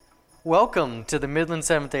Welcome to the Midland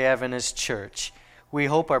Seventh-day Adventist Church. We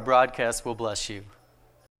hope our broadcast will bless you.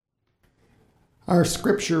 Our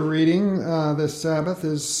scripture reading this Sabbath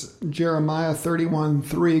is Jeremiah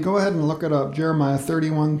 31:3. Go ahead and look it up, Jeremiah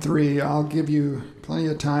 31:3. I'll give you plenty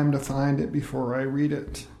of time to find it before I read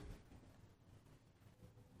it.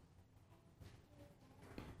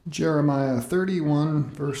 Jeremiah 31,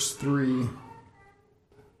 verse 3.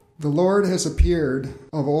 The Lord has appeared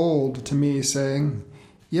of old to me, saying,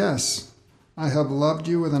 Yes, I have loved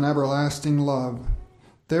you with an everlasting love.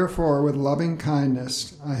 Therefore, with loving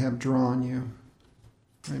kindness I have drawn you.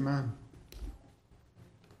 Amen.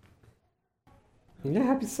 Yeah,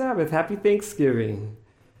 happy Sabbath. Happy Thanksgiving.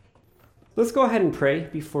 Let's go ahead and pray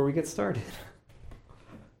before we get started.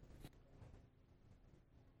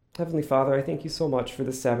 Heavenly Father, I thank you so much for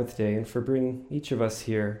this Sabbath day and for bringing each of us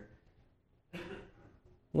here.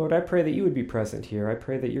 Lord, I pray that you would be present here. I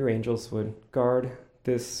pray that your angels would guard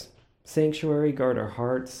this sanctuary, guard our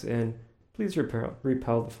hearts, and please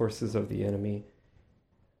repel the forces of the enemy.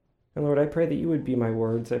 And Lord, I pray that you would be my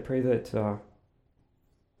words. I pray that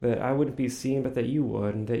I wouldn't be seen, but that you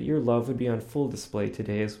would, and that your love would be on full display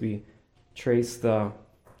today as we trace the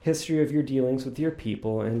history of your dealings with your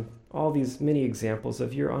people and all these many examples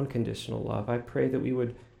of your unconditional love. I pray that we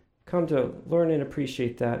would come to learn and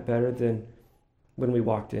appreciate that better than when we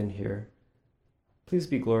walked in here. Please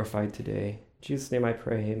be glorified today. In Jesus' name I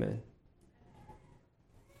pray, amen.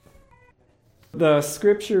 The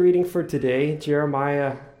scripture reading for today,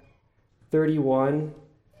 Jeremiah 31,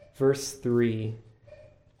 verse 3.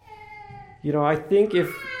 You know, I think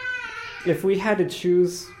if I had to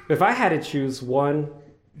choose one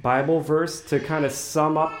Bible verse to kind of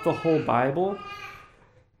sum up the whole Bible,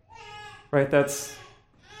 right, that's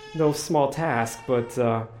no small task,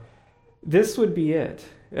 but this would be it.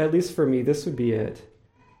 At least for me, this would be it.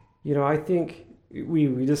 You know, I think we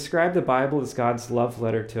describe the Bible as God's love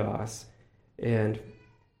letter to us. And,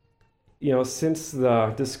 you know, since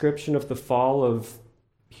the description of the fall of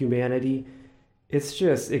humanity, it's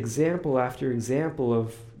just example after example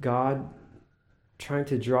of God trying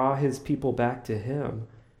to draw his people back to him.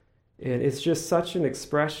 And it's just such an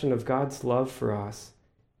expression of God's love for us.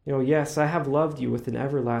 You know, yes, I have loved you with an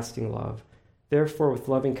everlasting love. Therefore, with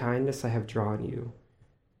loving kindness, I have drawn you.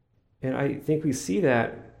 And I think we see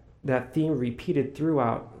that theme repeated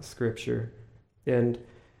throughout Scripture. And,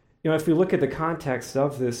 you know, if we look at the context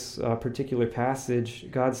of this particular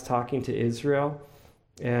passage, God's talking to Israel.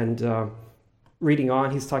 And reading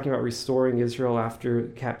on, he's talking about restoring Israel after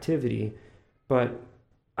captivity. But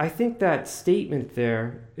I think that statement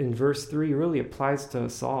there in verse 3 really applies to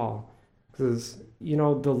us all. Because, you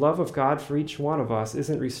know, the love of God for each one of us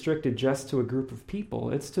isn't restricted just to a group of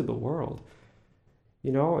people. It's to the world.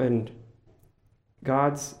 You know, and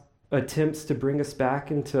God's attempts to bring us back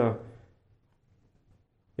into,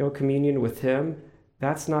 you know, communion with him,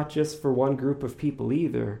 that's not just for one group of people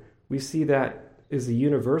either. We see that is a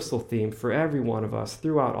universal theme for every one of us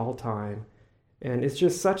throughout all time. And it's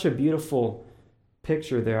just such a beautiful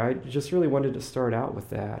picture there. I just really wanted to start out with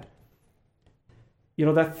that. You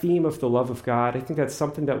know, that theme of the love of God, I think that's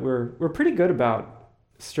something that we're pretty good about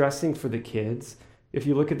stressing for the kids. If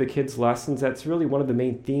you look at the kids' lessons, that's really one of the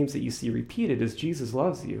main themes that you see repeated is Jesus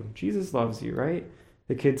loves you. Jesus loves you, right?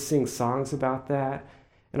 The kids sing songs about that.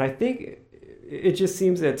 And I think it just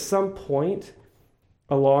seems at some point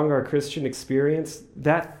along our Christian experience,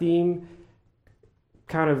 that theme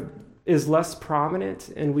kind of is less prominent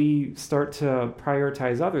and we start to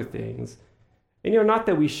prioritize other things. And, you know, not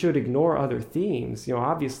that we should ignore other themes. You know,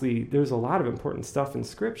 obviously there's a lot of important stuff in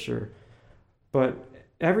Scripture, but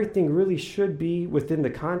everything really should be within the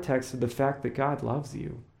context of the fact that God loves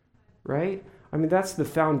you, right? I mean, that's the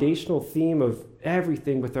foundational theme of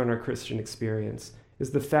everything within our Christian experience,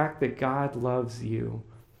 is the fact that God loves you.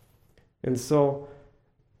 And so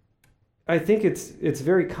I think it's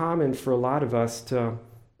very common for a lot of us to,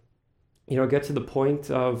 you know, get to the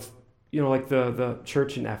point of, you know, like the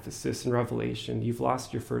church in Ephesus in Revelation, you've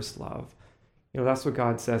lost your first love. You know, that's what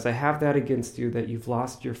God says. I have that against you, that you've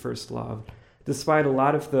lost your first love. Despite a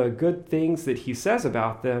lot of the good things that he says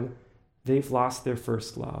about them, they've lost their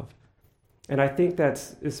first love. And I think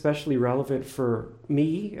that's especially relevant for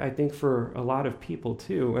me, I think for a lot of people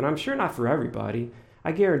too. And I'm sure not for everybody.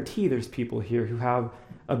 I guarantee there's people here who have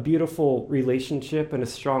a beautiful relationship and a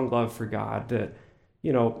strong love for God that,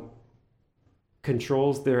 you know,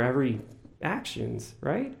 controls their every actions,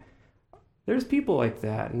 right? There's people like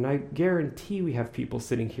that, and I guarantee we have people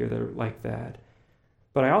sitting here that are like that.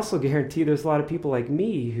 But I also guarantee there's a lot of people like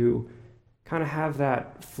me who kind of have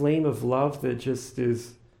that flame of love that just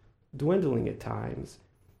is dwindling at times.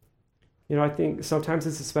 I think sometimes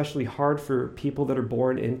it's especially hard for people that are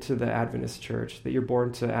born into the Adventist church, that you're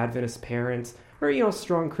born to Adventist parents or,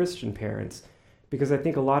 strong Christian parents, because I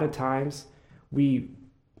think a lot of times we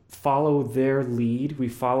follow their lead, we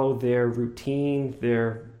follow their routine,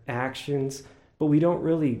 their actions, but we don't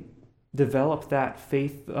really develop that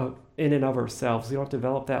faith in and of ourselves. We don't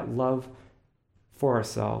develop that love for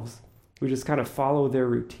ourselves. We just kind of follow their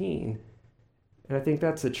routine. And I think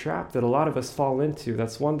that's a trap that a lot of us fall into.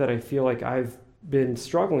 That's one that I feel like I've been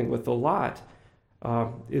struggling with a lot,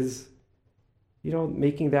 is,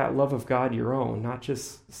 making that love of God your own, not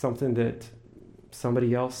just something that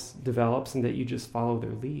somebody else develops and that you just follow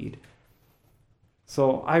their lead.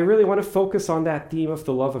 So I really want to focus on that theme of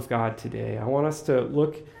the love of God today. I want us to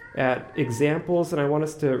look at examples, and I want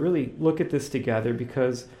us to really look at this together,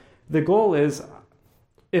 because the goal is,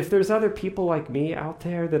 if there's other people like me out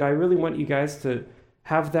there, that I really want you guys to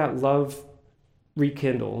have that love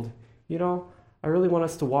rekindled. I really want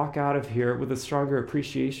us to walk out of here with a stronger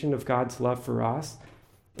appreciation of God's love for us.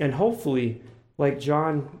 And hopefully, like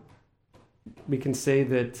John, we can say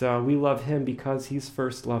that we love him because he's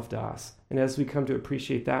first loved us. And as we come to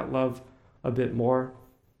appreciate that love a bit more,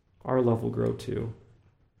 our love will grow too.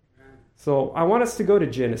 So I want us to go to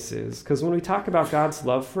Genesis, because when we talk about God's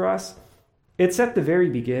love for us, it's at the very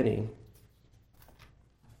beginning.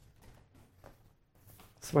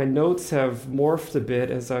 So my notes have morphed a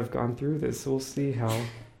bit as I've gone through this. So we'll see how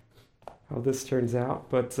this turns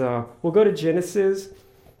out. But we'll go to Genesis.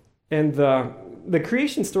 And the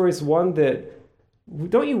creation story is one that,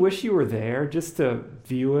 don't you wish you were there just to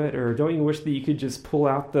view it? Or don't you wish that you could just pull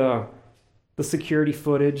out the security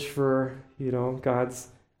footage for, God's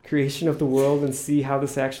creation of the world and see how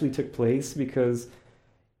this actually took place? Because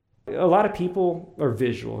a lot of people are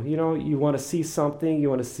visual. You want to see something, you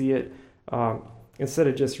want to see it instead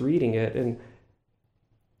of just reading it. And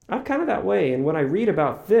I'm kind of that way. And when I read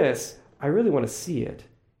about this, I really want to see it.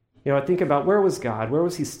 I think about, where was God? Where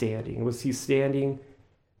was he standing? Was he standing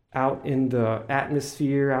out in the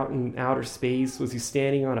atmosphere, out in outer space? Was he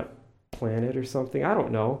standing on a planet or something? I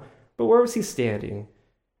don't know. But where was he standing?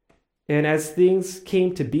 And as things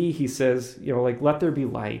came to be, he says, let there be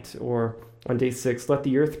light. Or on day 6, let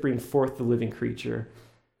the earth bring forth the living creature.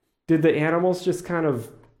 Did the animals just kind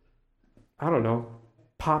of,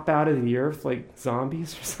 pop out of the earth like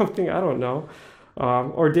zombies or something? I don't know.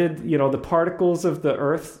 Or did, the particles of the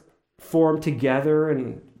earth form together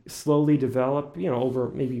and slowly develop, over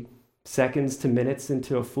maybe seconds to minutes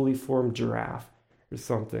into a fully formed giraffe or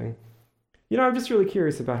something? I'm just really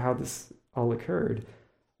curious about how this all occurred.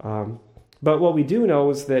 But what we do know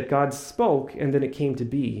is that God spoke and then it came to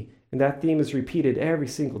be. And that theme is repeated every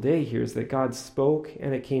single day here, is that God spoke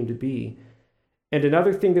and it came to be. And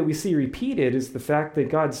another thing that we see repeated is the fact that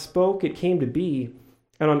God spoke, it came to be.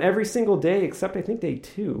 And on every single day, except I think day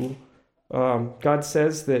 2, God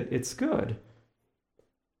says that it's good.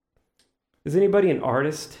 Is anybody an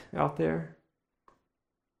artist out there?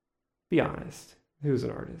 Be honest. Who's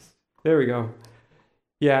an artist? There we go.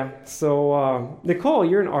 Yeah, so Nicole,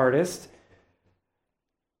 you're an artist.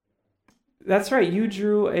 That's right, you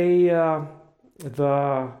drew it's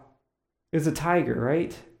a tiger,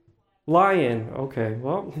 right? Lion, okay,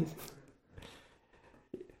 well.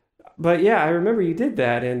 But yeah, I remember you did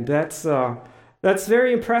that, and that's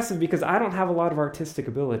very impressive, because I don't have a lot of artistic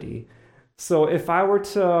ability. So if I were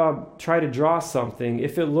to try to draw something,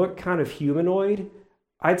 if it looked kind of humanoid,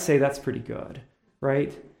 I'd say that's pretty good,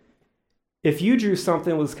 right? If you drew something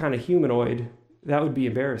that was kind of humanoid, that would be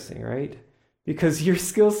embarrassing, right? Because your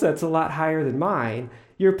skill set's a lot higher than mine.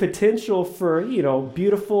 Your potential for,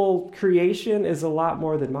 beautiful creation is a lot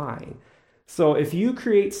more than mine. So if you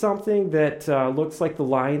create something that looks like the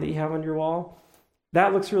lion that you have on your wall,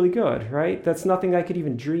 that looks really good, right? That's nothing I could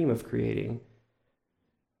even dream of creating.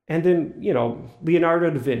 And then, Leonardo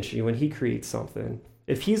da Vinci, when he creates something,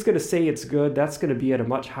 if he's going to say it's good, that's going to be at a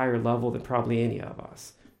much higher level than probably any of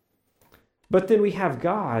us. But then we have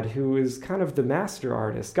God, who is kind of the master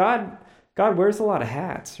artist. God wears a lot of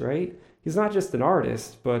hats, right? He's not just an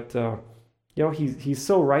artist, but he's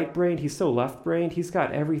so right-brained, he's so left-brained, he's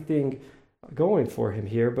got everything going for him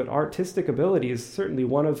here. But artistic ability is certainly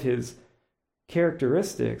one of his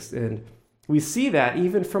characteristics, and we see that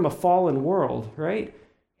even from a fallen world, right?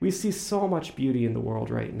 We see so much beauty in the world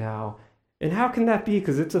right now. And how can that be?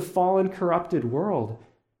 Because it's a fallen, corrupted world.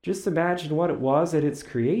 Just imagine what it was at its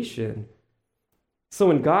creation. So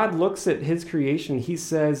when God looks at his creation, he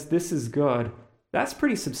says, this is good. That's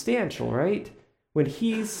pretty substantial, right? When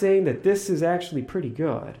he's saying that this is actually pretty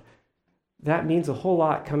good, that means a whole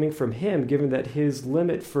lot coming from him, given that his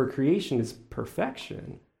limit for creation is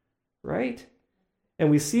perfection, right? And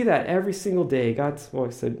we see that every single day. I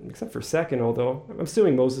said, except for second, although I'm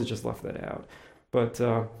assuming Moses just left that out. But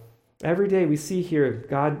every day we see here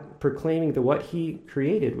God proclaiming that what he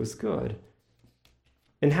created was good.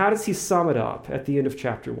 And how does he sum it up at the end of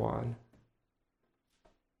chapter 1?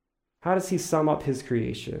 How does he sum up his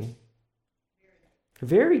creation?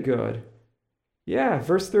 Very good. Yeah,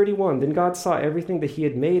 verse 31, then God saw everything that he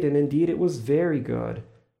had made, and indeed it was very good.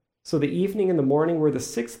 So the evening and the morning were the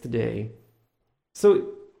sixth day. So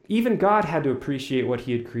even God had to appreciate what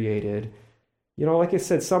he had created. You know, like I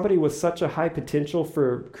said, somebody with such a high potential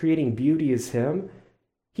for creating beauty as him,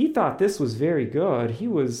 he thought this was very good. He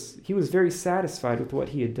was very satisfied with what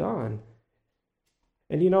he had done.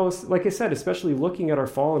 And you know, like I said, especially looking at our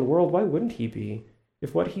fallen world, why wouldn't he be?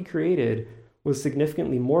 If what he created was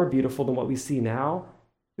significantly more beautiful than what we see now,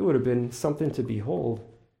 it would have been something to behold.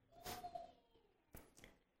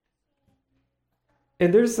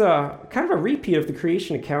 And there's a kind of a repeat of the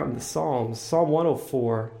creation account in the Psalms, Psalm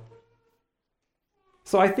 104.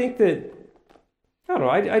 So I think that, I don't know,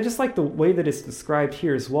 I just like the way that it's described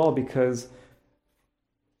here as well, because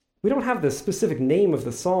we don't have the specific name of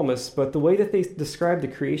the psalmist, but the way that they describe the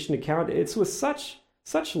creation account, it's with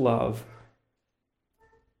such love.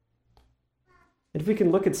 And if we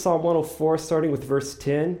can look at Psalm 104, starting with verse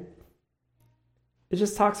 10, it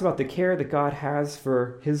just talks about the care that God has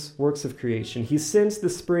for his works of creation. He sends the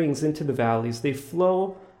springs into the valleys. They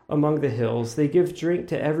flow among the hills. They give drink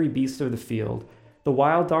to every beast of the field. The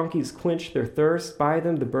wild donkeys quench their thirst. By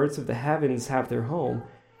them the birds of the heavens have their home.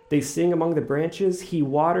 They sing among the branches. He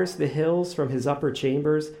waters the hills from his upper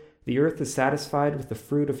chambers. The earth is satisfied with the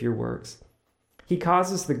fruit of your works. He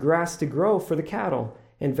causes the grass to grow for the cattle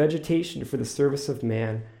and vegetation for the service of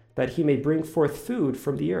man, that he may bring forth food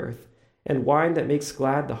from the earth, and wine that makes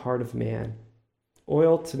glad the heart of man,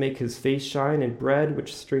 oil to make his face shine, and bread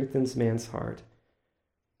which strengthens man's heart.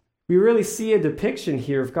 We really see a depiction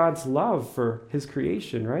here of God's love for his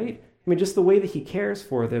creation, right? I mean, just the way that he cares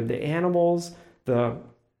for them, the animals, the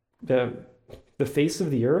face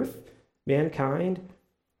of the earth, mankind.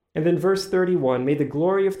 And then verse 31, may the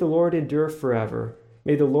glory of the Lord endure forever.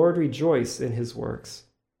 May the Lord rejoice in his works.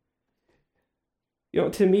 You know,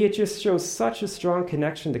 to me, it just shows such a strong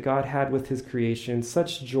connection that God had with his creation,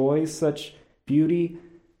 such joy, such beauty.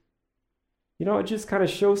 You know, it just kind of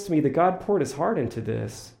shows to me that God poured his heart into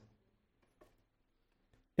this.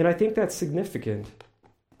 And I think that's significant.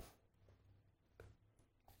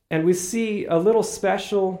 And we see a little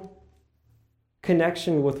special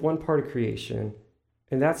connection with one part of creation,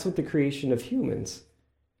 and that's with the creation of humans.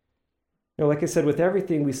 You know, like I said, with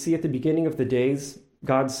everything, we see at the beginning of the days,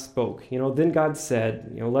 God spoke. You know, then God said,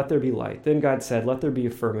 you know, let there be light. Then God said, let there be a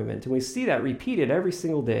firmament. And we see that repeated every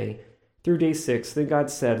single day through day 6. Then God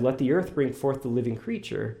said, let the earth bring forth the living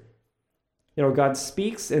creature. You know, God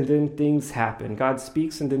speaks and then things happen. God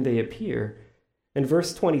speaks and then they appear. In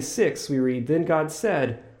verse 26, we read, then God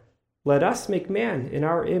said, let us make man in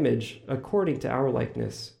our image according to our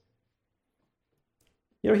likeness.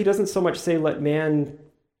 You know, he doesn't so much say, let man,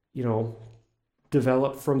 you know,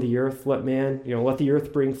 develop from the earth, let the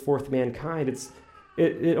earth bring forth mankind.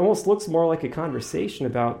 It almost looks more like a conversation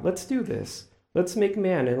about, let's do this. Let's make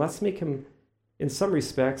man, and let's make him, in some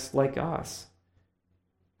respects, like us.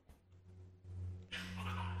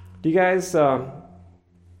 Do you guys, those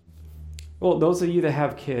of you that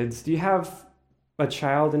have kids, do you have a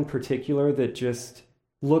child in particular that just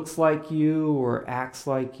looks like you or acts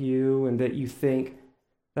like you, and that you think,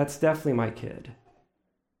 that's definitely my kid?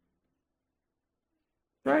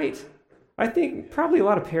 Right? I think probably a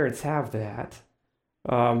lot of parents have that.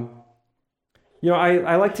 You know,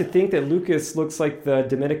 I like to think that Lucas looks like the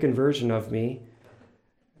Dominican version of me.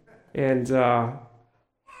 And,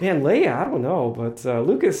 man, Leia, I don't know, but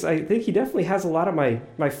Lucas, I think he definitely has a lot of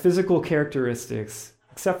my physical characteristics,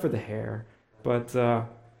 except for the hair. But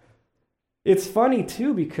it's funny,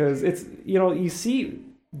 too, because it's, you know, you see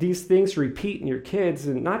these things repeat in your kids,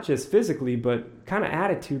 and not just physically, but kind of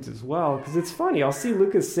attitudes as well. Because it's funny, I'll see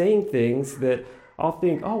Lucas saying things that I'll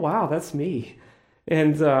think, oh, wow, that's me.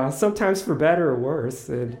 And sometimes for better or worse.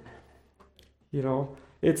 And, you know,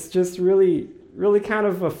 it's just really, really kind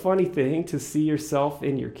of a funny thing to see yourself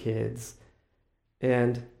in your kids.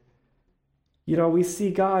 And, you know, we see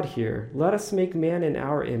God here. Let us make man in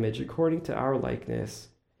our image, according to our likeness.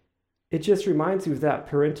 It just reminds you of that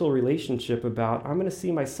parental relationship about, I'm going to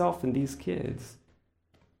see myself in these kids,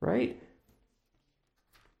 right?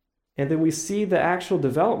 And then we see the actual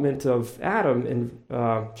development of Adam in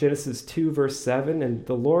Genesis 2, verse 7. And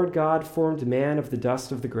the Lord God formed man of the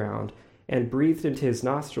dust of the ground and breathed into his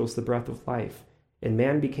nostrils the breath of life. And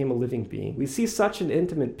man became a living being. We see such an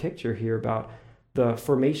intimate picture here about the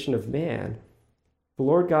formation of man. The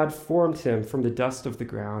Lord God formed him from the dust of the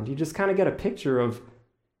ground. You just kind of get a picture of,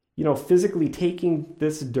 physically taking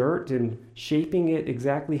this dirt and shaping it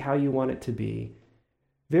exactly how you want it to be.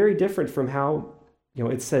 Very different from how,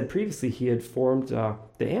 it said previously he had formed the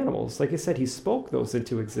animals. Like I said, he spoke those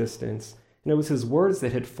into existence, and it was his words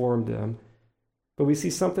that had formed them. But we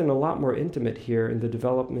see something a lot more intimate here in the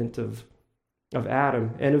development of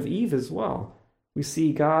Adam and of Eve as well. We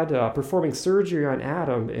see God performing surgery on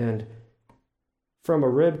Adam and from a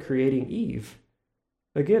rib creating Eve.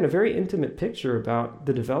 Again, a very intimate picture about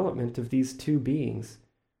the development of these two beings.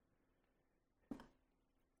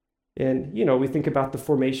 And, we think about the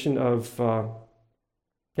formation of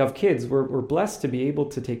kids. We're blessed to be able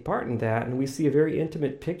to take part in that, and we see a very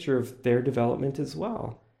intimate picture of their development as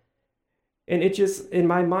well. And it just, in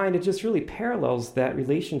my mind, it just really parallels that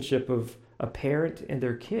relationship of a parent and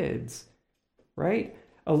their kids, right?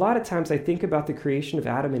 A lot of times I think about the creation of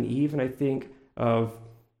Adam and Eve, and I think of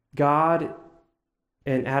God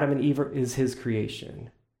and Adam and Eve is his creation,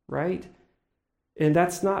 right? And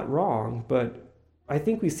that's not wrong, but I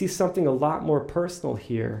think we see something a lot more personal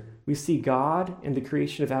here. We see God and the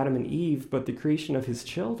creation of Adam and Eve, but the creation of his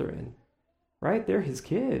children, right? They're his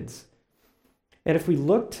kids. And if we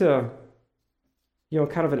look to,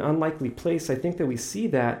 kind of an unlikely place, I think that we see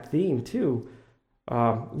that theme too.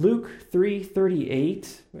 Luke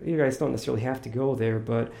 3:38, you guys don't necessarily have to go there,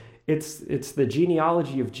 but it's the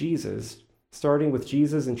genealogy of Jesus, starting with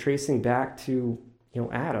Jesus and tracing back to,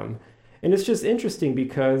 Adam. And it's just interesting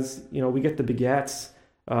because, we get the begats,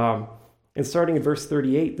 and starting in verse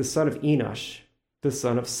 38, the son of Enosh, the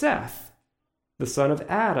son of Seth, the son of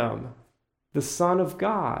Adam, the son of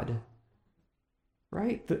God,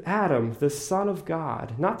 right? Adam, the son of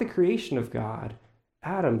God, not the creation of God.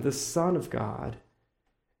 Adam, the son of God.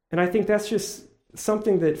 And I think that's just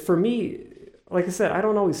something that, for me, like I said, I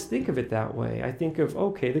don't always think of it that way. I think of,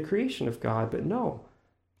 okay, the creation of God, but no.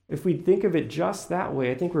 If we think of it just that way,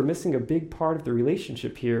 I think we're missing a big part of the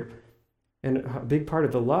relationship here and a big part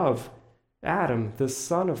of the love. Adam, the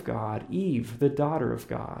son of God, Eve, the daughter of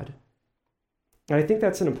God. And I think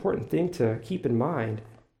that's an important thing to keep in mind,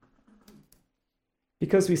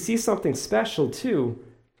 because we see something special too.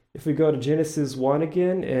 If we go to Genesis 1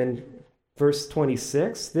 again and verse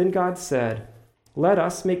 26, then God said, "Let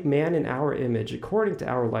us make man in our image, according to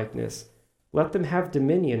our likeness. Let them have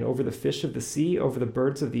dominion over the fish of the sea, over the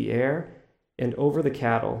birds of the air, and over the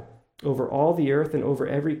cattle, over all the earth, and over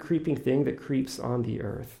every creeping thing that creeps on the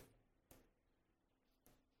earth."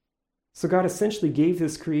 So God essentially gave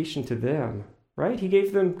this creation to them, right? He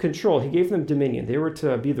gave them control. He gave them dominion. They were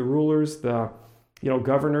to be the rulers, the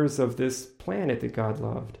governors of this planet that God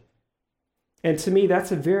loved. And to me,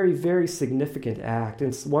 that's a very, very significant act. And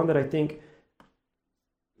it's one that I think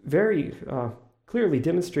very clearly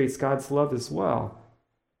demonstrates God's love as well.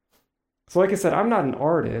 So like I said, I'm not an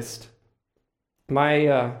artist. My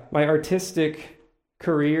artistic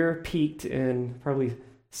career peaked in probably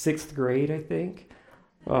 6th grade, I think.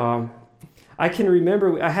 I can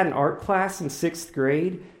remember I had an art class in 6th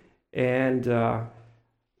grade, and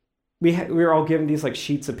we were all given these like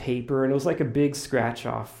sheets of paper, and it was like a big scratch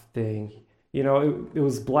off thing. It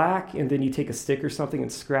was black, and then you take a stick or something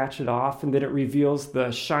and scratch it off, and then it reveals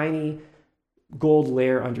the shiny gold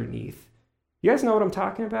layer underneath. You guys know what I'm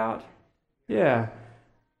talking about? Yeah.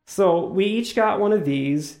 So we each got one of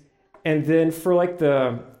these, and then for like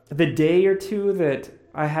the day or two that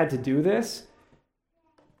I had to do this,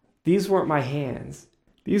 these weren't my hands.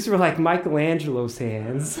 These were like Michelangelo's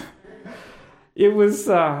hands. It was,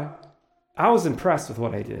 I was impressed with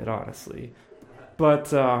what I did, honestly.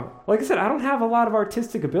 But like I said, I don't have a lot of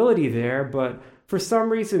artistic ability there, but for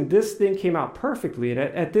some reason, this thing came out perfectly. And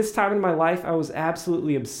at this time in my life, I was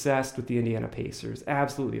absolutely obsessed with the Indiana Pacers.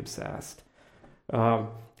 Absolutely obsessed.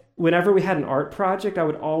 Whenever we had an art project, I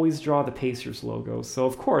would always draw the Pacers logo. So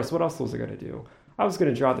of course, what else was I going to do? I was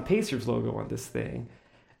going to draw the Pacers logo on this thing.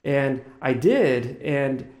 And I did,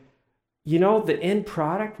 and the end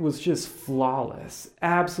product was just flawless,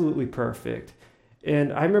 absolutely perfect.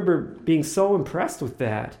 And I remember being so impressed with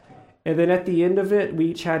that. And then at the end of it, we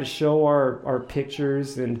each had to show our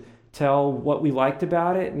pictures and tell what we liked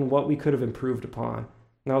about it and what we could have improved upon.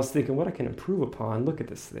 And I was thinking, what I can improve upon? Look at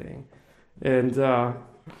this thing. And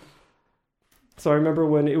so I remember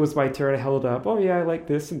when it was my turn, I held up, oh yeah, I like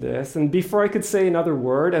this and this. And before I could say another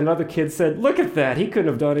word, another kid said, look at that, he couldn't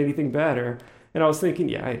have done anything better. And I was thinking,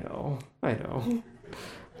 yeah, I know.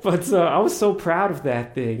 But I was so proud of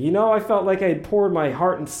that thing. I felt like I had poured my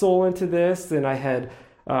heart and soul into this, and I had,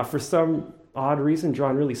 for some odd reason,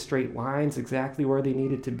 drawn really straight lines exactly where they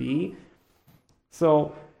needed to be.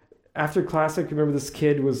 So after class, I can remember this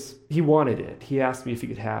kid he wanted it. He asked me if he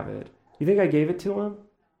could have it. You think I gave it to him?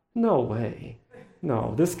 No way.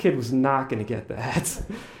 No, this kid was not going to get that.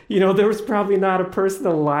 There was probably not a person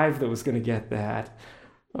alive that was going to get that.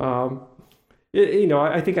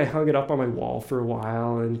 I think I hung it up on my wall for a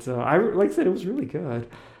while, and like I said, it was really good.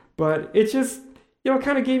 But it just,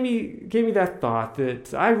 kind of gave me that thought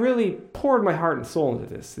that I really poured my heart and soul into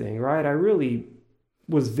this thing, right? I really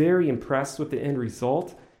was very impressed with the end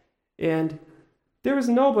result, and there was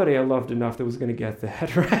nobody I loved enough that was going to get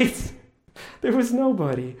that, right? There was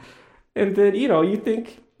nobody. And then, you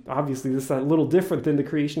think, obviously this is a little different than the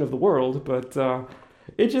creation of the world, but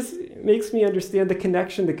it just makes me understand the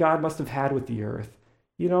connection that God must have had with the earth.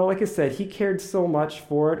 Like I said, he cared so much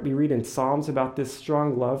for it. We read in Psalms about this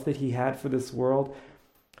strong love that he had for this world.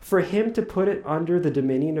 For him to put it under the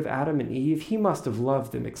dominion of Adam and Eve, he must have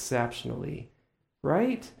loved them exceptionally,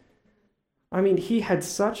 right? I mean, he had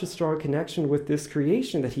such a strong connection with this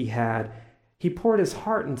creation that he had. He poured his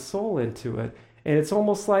heart and soul into it. And it's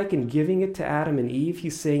almost like in giving it to Adam and Eve,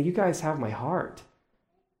 he's saying, you guys have my heart.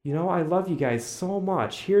 I love you guys so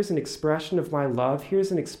much. Here's an expression of my love.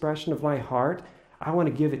 Here's an expression of my heart. I want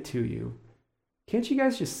to give it to you. Can't you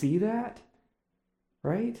guys just see that?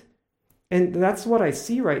 Right? And that's what I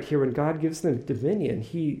see right here when God gives them dominion.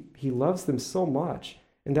 He loves them so much.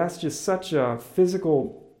 And that's just such a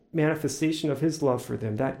physical manifestation of his love for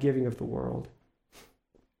them, that giving of the world.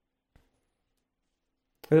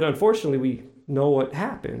 And unfortunately, we know what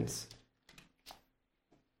happens.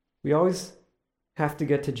 We always have to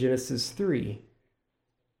get to Genesis 3.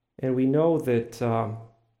 And we know that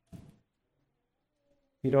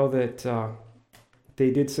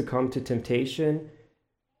they did succumb to temptation.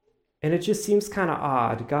 And it just seems kind of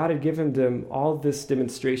odd. God had given them all this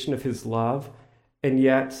demonstration of his love, and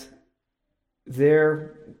yet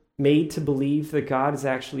they're made to believe that God is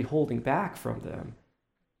actually holding back from them.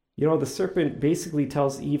 The serpent basically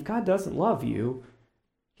tells Eve, God doesn't love you.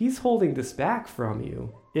 He's holding this back from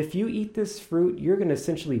you. If you eat this fruit, you're going to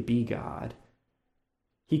essentially be God.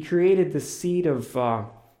 He created the seed of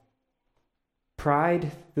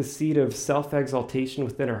pride, the seed of self-exaltation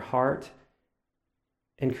within her heart,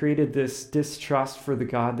 and created this distrust for the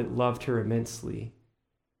God that loved her immensely.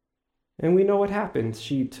 And we know what happened.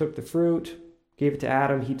 She took the fruit, gave it to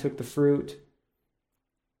Adam, he took the fruit.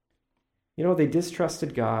 They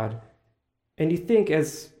distrusted God. And you think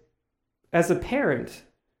as a parent,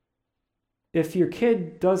 if your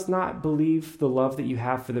kid does not believe the love that you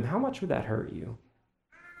have for them, how much would that hurt you?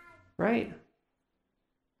 Right?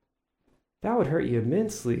 That would hurt you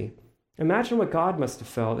immensely. Imagine what God must have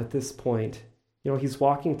felt at this point. He's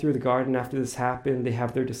walking through the garden after this happened. They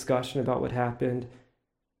have their discussion about what happened.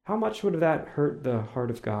 How much would that hurt the heart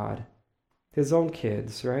of God? His own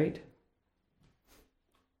kids, right?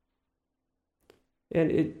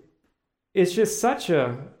 And it's just such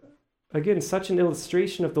an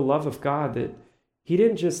illustration of the love of God that he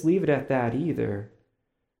didn't just leave it at that either.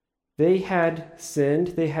 They had sinned.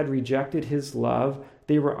 They had rejected his love.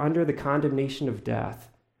 They were under the condemnation of death,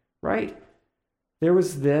 right? There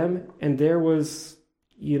was them, and there was,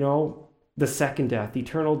 the second death,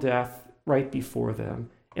 eternal death right before them.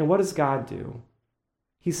 And what does God do?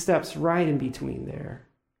 He steps right in between there,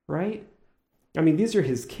 right? I mean, these are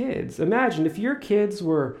his kids. Imagine if your kids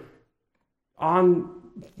were on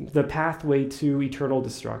the pathway to eternal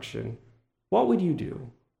destruction, what would you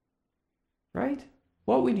do? Right?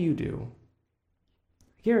 What would you do?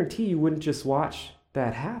 I guarantee you wouldn't just watch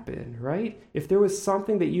that happen, right? If there was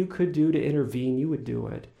something that you could do to intervene, you would do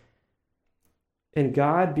it. And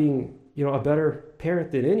God being, a better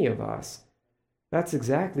parent than any of us, that's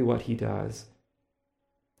exactly what he does.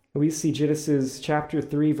 We see Genesis chapter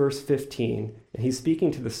 3, verse 15, and he's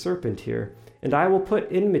speaking to the serpent here. And I will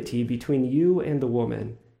put enmity between you and the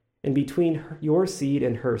woman, and between your seed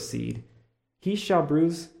and her seed. He shall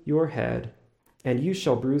bruise your head, and you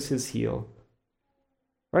shall bruise his heel.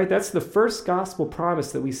 Right? That's the first gospel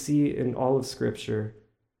promise that we see in all of Scripture.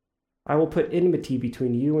 I will put enmity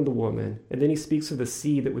between you and the woman. And then he speaks of the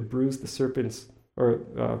seed that would bruise the serpent's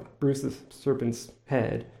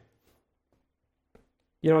head.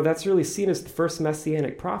 That's really seen as the first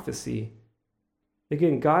messianic prophecy.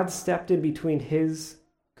 Again, God stepped in between his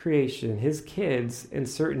creation, his kids, and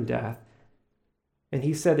certain death. And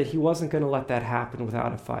he said that he wasn't going to let that happen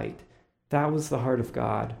without a fight. That was the heart of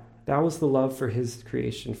God. That was the love for his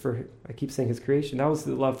creation. I keep saying his creation. That was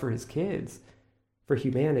the love for his kids, for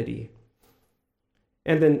humanity.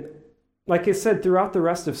 And then, like I said, throughout the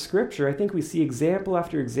rest of Scripture, I think we see example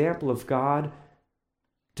after example of God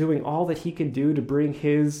doing all that he can do to bring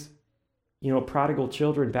his, prodigal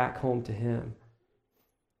children back home to him.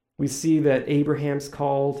 We see that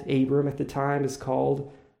Abram at the time is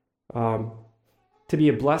called to be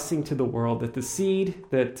a blessing to the world, that the seed,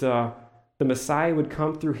 that the Messiah would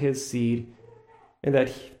come through his seed, and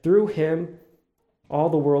that through him, all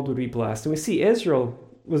the world would be blessed. And we see Israel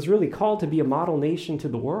was really called to be a model nation to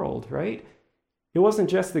the world, right? It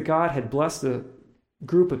wasn't just that God had blessed a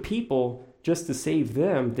group of people just to save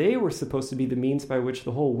them. They were supposed to be the means by which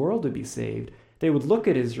the whole world would be saved. They would look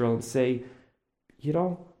at Israel and say,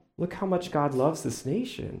 look how much God loves this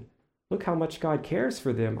nation. Look how much God cares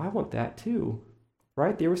for them. I want that too,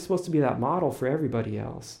 right? They were supposed to be that model for everybody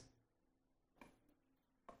else.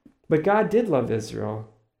 But God did love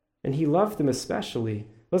Israel, and he loved them especially.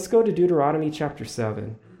 Let's go to Deuteronomy chapter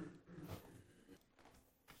 7.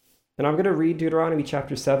 And I'm going to read Deuteronomy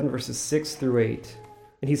chapter 7, verses 6 through 8.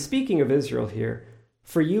 And he's speaking of Israel here.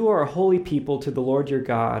 For you are a holy people to the Lord your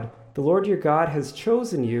God. The Lord your God has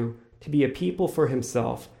chosen you to be a people for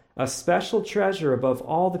himself, a special treasure above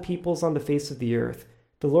all the peoples on the face of the earth.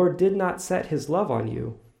 The Lord did not set his love on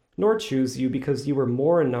you, nor choose you because you were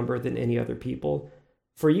more in number than any other people.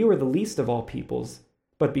 For you are the least of all peoples.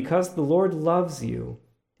 But because the Lord loves you,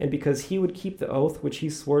 and because he would keep the oath which he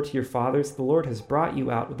swore to your fathers, the Lord has brought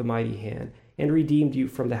you out with a mighty hand and redeemed you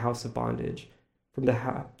from the house of bondage, from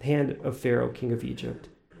the hand of Pharaoh, king of Egypt.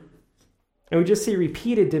 And we just see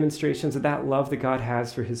repeated demonstrations of that love that God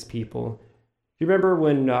has for his people. You remember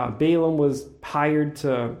when Balaam was hired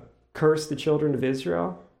to curse the children of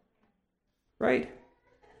Israel? Right?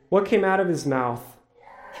 What came out of his mouth?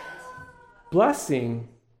 Blessing.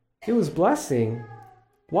 It was blessing.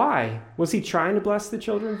 Why? Was he trying to bless the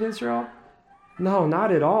children of Israel? No,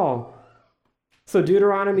 not at all. So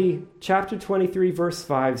Deuteronomy chapter 23, verse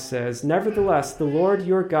 5 says, Nevertheless, the Lord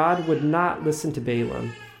your God would not listen to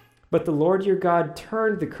Balaam, but the Lord your God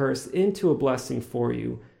turned the curse into a blessing for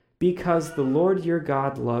you, because the Lord your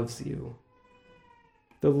God loves you.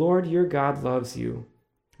 The Lord your God loves you.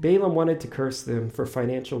 Balaam wanted to curse them for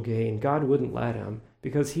financial gain. God wouldn't let him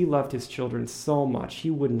because he loved his children so much. He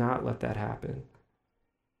would not let that happen.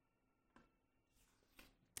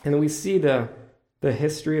 And we see the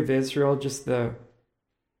history of Israel, just their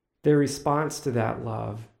response to that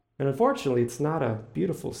love. And unfortunately, it's not a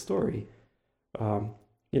beautiful story.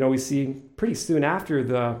 We see pretty soon after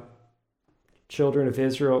the children of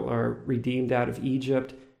Israel are redeemed out of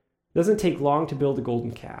Egypt, it doesn't take long to build a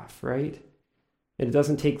golden calf, right? And it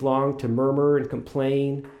doesn't take long to murmur and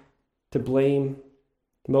complain, to blame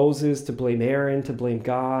Moses, to blame Aaron, to blame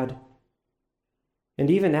God. And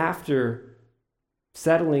even after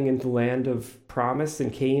settling in the land of promise in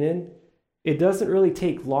Canaan, it doesn't really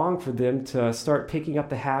take long for them to start picking up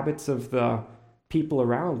the habits of the people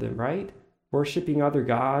around them, right? Worshipping other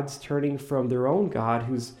gods, turning from their own God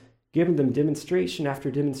who's given them demonstration after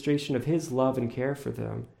demonstration of his love and care for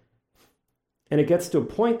them. And it gets to a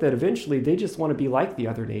point that eventually they just want to be like the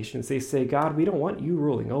other nations. They say, God, we don't want you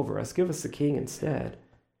ruling over us. Give us a king instead.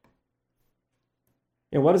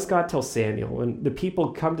 And what does God tell Samuel? When the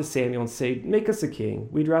people come to Samuel and say, make us a king,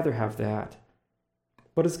 we'd rather have that.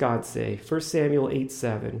 What does God say? 1 Samuel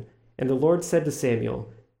 8:7. And the Lord said to Samuel,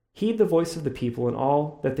 heed the voice of the people in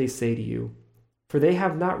all that they say to you, for they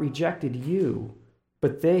have not rejected you,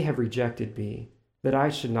 but they have rejected me, that I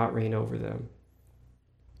should not reign over them.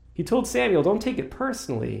 He told Samuel, don't take it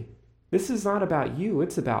personally. This is not about you,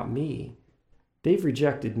 it's about me. They've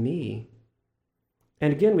rejected me.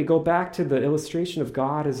 And again, we go back to the illustration of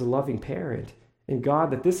God as a loving parent, and God,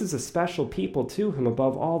 that this is a special people to him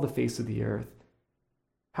above all the face of the earth.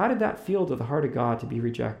 How did that feel to the heart of God to be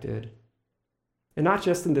rejected? And not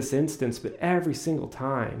just in this instance, but every single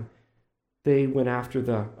time they went after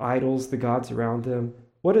the idols, the gods around them.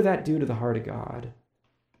 What did that do to the heart of God?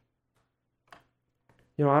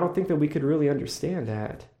 I don't think that we could really understand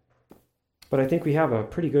that. But I think we have a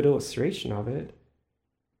pretty good illustration of it.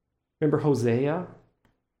 Remember Hosea?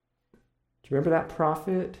 Do you remember that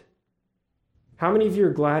prophet? How many of you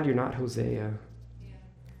are glad you're not Hosea?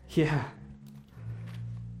 Yeah.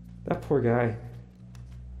 That poor guy.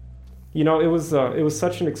 It was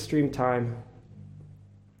such an extreme time.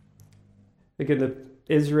 Again, the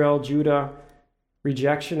Israel, Judah,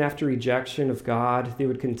 rejection after rejection of God. They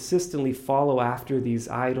would consistently follow after these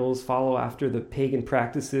idols, follow after the pagan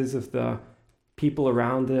practices of the people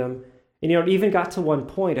around them. And it even got to one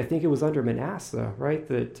point, I think it was under Manasseh, right,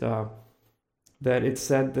 that it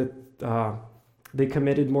said that they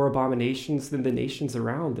committed more abominations than the nations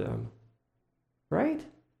around them, right?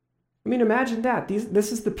 I mean, imagine that.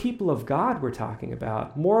 This is the people of God we're talking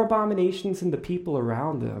about. More abominations than the people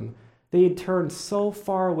around them. They had turned so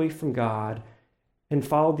far away from God and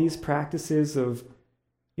followed these practices of,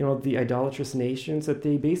 the idolatrous nations, that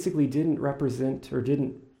they basically didn't represent or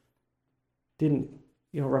didn't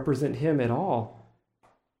represent him at all.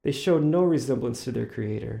 They showed no resemblance to their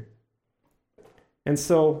Creator. And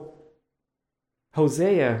so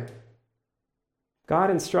Hosea, God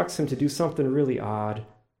instructs him to do something really odd.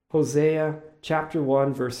 Hosea chapter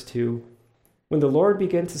 1, verse 2. When the Lord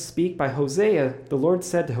began to speak by Hosea, the Lord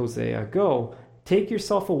said to Hosea, "Go, take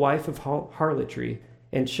yourself a wife of harlotry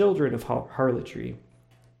and children of harlotry.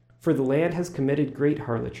 For the land has committed great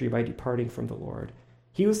harlotry by departing from the Lord."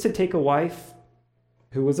 He was to take a wife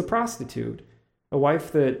who was a prostitute, a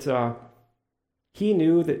wife that he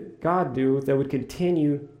knew, that God knew, that would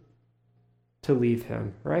continue to leave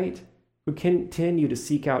him, right? Would continue to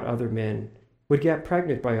seek out other men, would get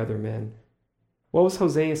pregnant by other men. What was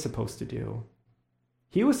Hosea supposed to do?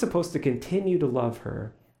 He was supposed to continue to love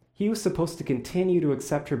her. He was supposed to continue to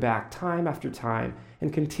accept her back time after time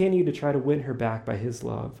and continue to try to win her back by his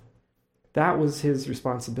love. That was his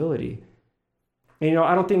responsibility. And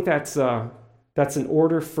I don't think that's an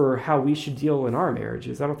order for how we should deal in our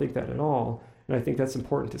marriages. I don't think that at all. And I think that's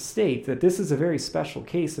important to state, that this is a very special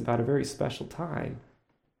case about a very special time.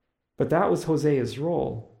 But that was Hosea's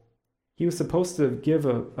role. He was supposed to give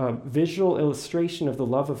a visual illustration of the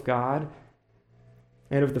love of God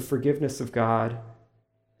and of the forgiveness of God.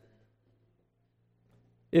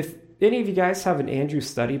 If any of you guys have an Andrew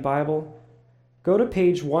Study Bible, go to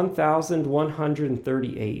page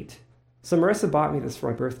 1138. So Marissa bought me this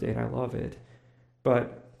for my birthday, and I love it.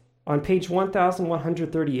 But on page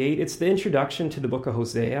 1138, it's the introduction to the book of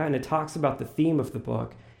Hosea, and it talks about the theme of the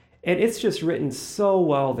book. And it's just written so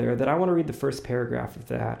well there that I want to read the first paragraph of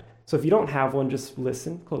that. So if you don't have one, just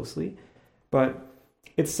listen closely. But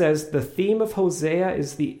it says, "The theme of Hosea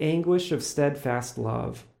is the anguish of steadfast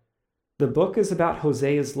love. The book is about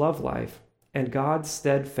Hosea's love life and God's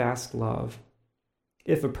steadfast love.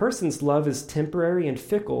 If a person's love is temporary and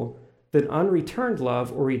fickle, then unreturned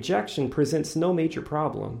love or rejection presents no major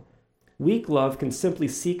problem. Weak love can simply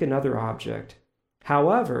seek another object.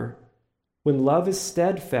 However, when love is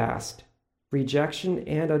steadfast, rejection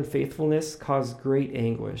and unfaithfulness cause great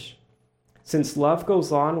anguish. Since love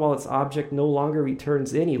goes on while its object no longer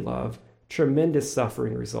returns any love, tremendous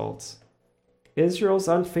suffering results. Israel's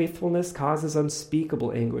unfaithfulness causes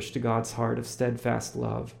unspeakable anguish to God's heart of steadfast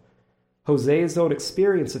love. Hosea's own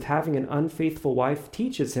experience of having an unfaithful wife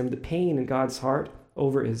teaches him the pain in God's heart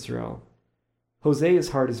over Israel. Hosea's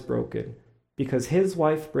heart is broken because his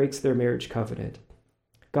wife breaks their marriage covenant.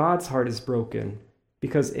 God's heart is broken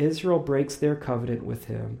because Israel breaks their covenant with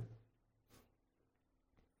him."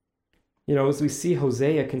 As we see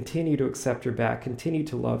Hosea continue to accept her back, continue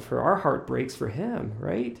to love her, our heart breaks for him,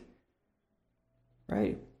 right?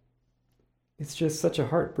 Right? It's just such a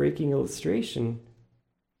heartbreaking illustration.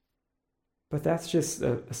 But that's just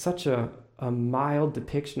such a mild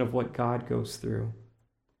depiction of what God goes through.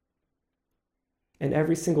 And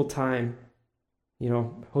every single time,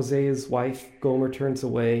 Hosea's wife, Gomer, turns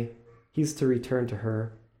away, he's to return to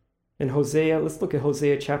her. And let's look at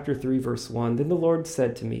Hosea chapter 3, verse 1. "Then the Lord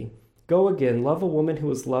said to me, 'Go again, love a woman who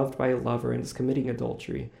was loved by a lover and is committing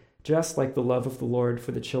adultery, just like the love of the Lord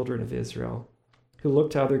for the children of Israel, who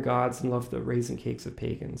looked to other gods and loved the raisin cakes of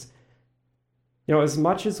pagans.'" As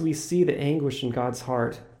much as we see the anguish in God's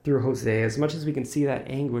heart through Hosea, as much as we can see that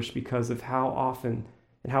anguish because of how often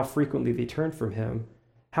and how frequently they turn from him,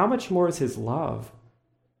 how much more is his love,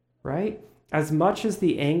 right? As much as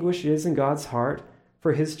the anguish is in God's heart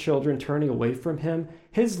for his children turning away from him,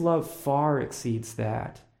 his love far exceeds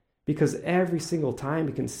that. Because every single time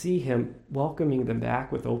we can see him welcoming them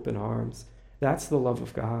back with open arms. That's the love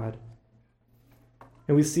of God.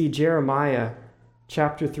 And we see Jeremiah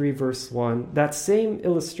chapter 3, verse 1, that same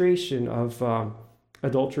illustration of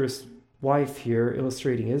adulterous wife here,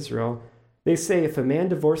 illustrating Israel. They say, "If a man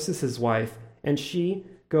divorces his wife, and she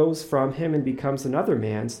goes from him and becomes another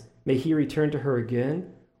man's, may he return to her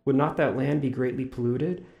again? Would not that land be greatly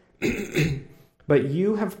polluted? But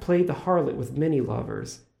you have played the harlot with many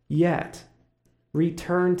lovers. Yet,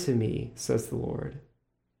 return to me, says the Lord."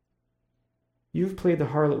 You've played the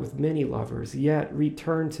harlot with many lovers, yet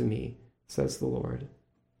return to me, says the Lord.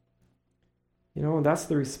 And that's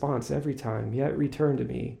the response every time, yet return to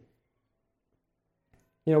me.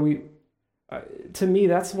 To me,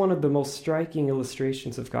 that's one of the most striking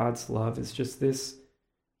illustrations of God's love, is just this,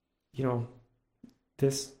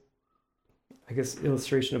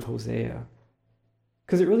 illustration of Hosea.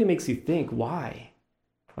 Because it really makes you think, why?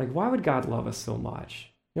 Why would God love us so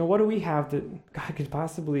much? What do we have that God could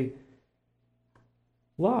possibly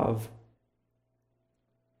love?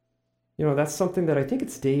 That's something that I think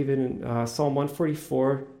it's David in Psalm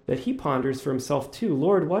 144 that he ponders for himself too.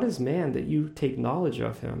 Lord, what is man that you take knowledge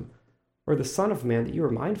of him? Or the son of man that you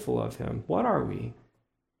are mindful of him? What are we?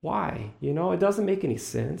 Why? It doesn't make any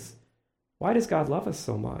sense. Why does God love us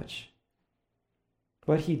so much?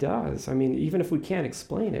 But he does. Even if we can't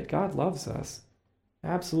explain it, God loves us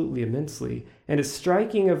absolutely immensely. And as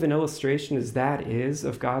striking of an illustration as that is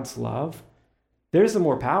of God's love, there's a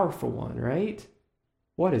more powerful one, right?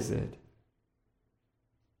 What is it?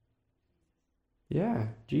 Yeah,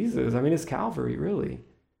 Jesus. It's Calvary, really.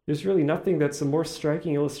 There's really nothing that's a more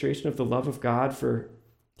striking illustration of the love of God for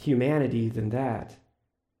humanity than that.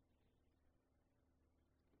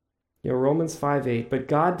 Romans 5:8, but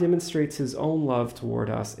God demonstrates his own love toward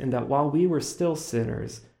us in that while we were still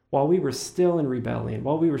sinners, while we were still in rebellion,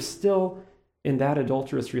 while we were still in that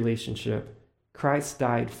adulterous relationship, Christ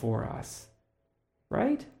died for us.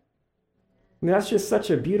 Right? That's just such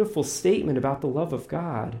a beautiful statement about the love of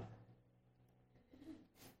God.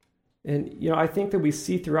 And, I think that we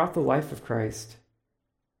see throughout the life of Christ,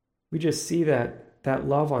 we just see that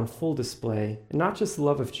love on full display. And not just the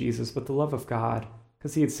love of Jesus, but the love of God.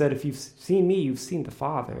 Because he had said, if you've seen me, you've seen the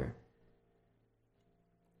Father.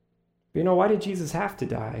 But why did Jesus have to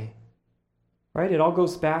die? Right? It all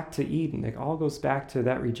goes back to Eden. It all goes back to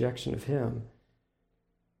that rejection of him.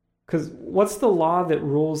 Because what's the law that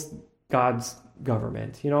rules God's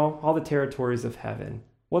government? All the territories of heaven.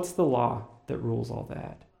 What's the law that rules all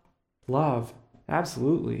that? Love.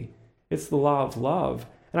 Absolutely. It's the law of love.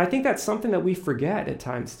 And I think that's something that we forget at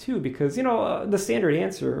times too, because, the standard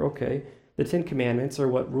answer, okay, the 10 Commandments are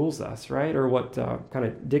what rules us, right? Or what kind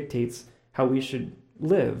of dictates how we should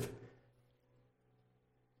live.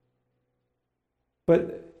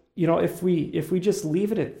 But, if we just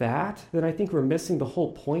leave it at that, then I think we're missing the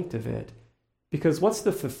whole point of it. Because what's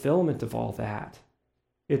the fulfillment of all that?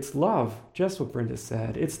 It's love, just what Brenda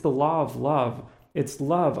said. It's the law of love. It's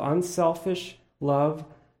love, unselfish love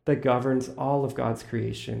that governs all of God's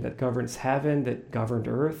creation, that governs heaven, that governed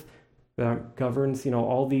earth, that governs,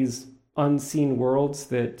 all these unseen worlds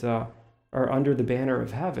that are under the banner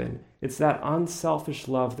of heaven. It's that unselfish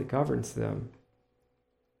love that governs them.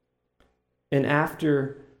 And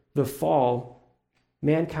after the fall,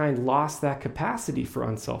 mankind lost that capacity for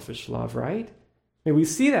unselfish love, right? We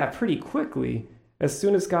see that pretty quickly. As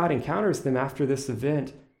soon as God encounters them after this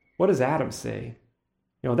event, what does Adam say?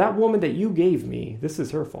 That woman that you gave me, this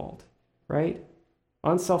is her fault, right?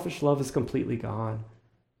 Unselfish love is completely gone.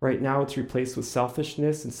 Right now it's replaced with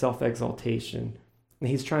selfishness and self-exaltation. And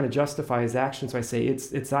he's trying to justify his actions by saying,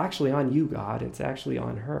 it's actually on you, God. It's actually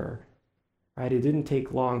on her. Right? It didn't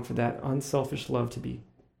take long for that unselfish love to be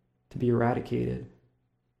eradicated.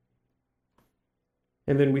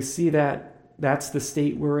 And then we see that that's the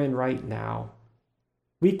state we're in right now.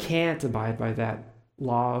 We can't abide by that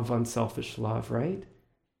law of unselfish love, right?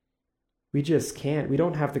 We just can't. We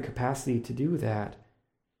don't have the capacity to do that.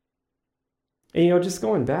 And just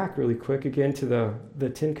going back really quick again to the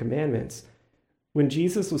 10 Commandments, when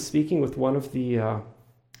Jesus was speaking with one of the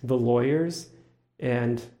lawyers,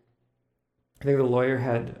 and I think the lawyer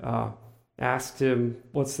had asked him,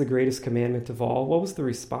 what's the greatest commandment of all? What was the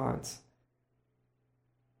response?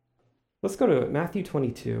 Let's go to Matthew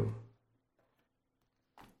 22.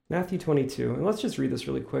 Matthew 22, and let's just read this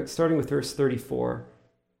really quick, starting with verse 34.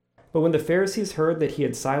 But when the Pharisees heard that he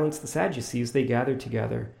had silenced the Sadducees, they gathered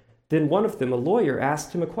together. Then one of them, a lawyer,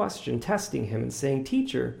 asked him a question, testing him and saying,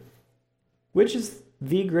 Teacher, which is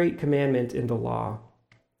the great commandment in the law?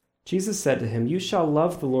 Jesus said to him, You shall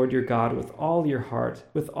love the Lord your God with all your heart,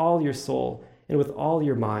 with all your soul, and with all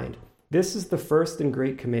your mind. This is the first and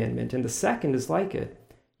great commandment, and the second is like it.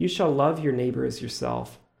 You shall love your neighbor as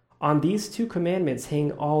yourself. On these 2 commandments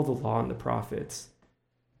hang all the law and the prophets.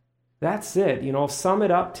 That's it. Sum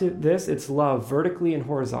it up to this, it's love vertically and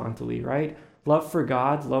horizontally, right? Love for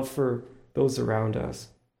God, love for those around us.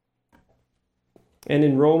 And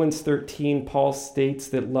in Romans 13, Paul states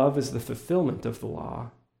that love is the fulfillment of the law,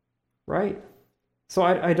 right? So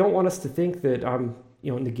I don't want us to think that I'm,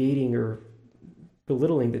 negating or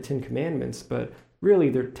belittling the 10 Commandments, but really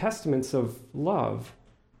they're testaments of love,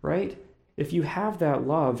 right? If you have that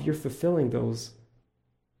love, you're fulfilling those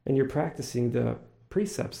and you're practicing the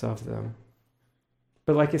precepts of them.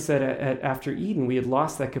 But like I said, after Eden, we had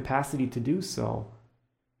lost that capacity to do so.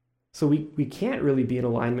 So we can't really be in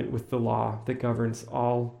alignment with the law that governs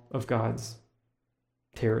all of God's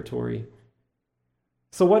territory.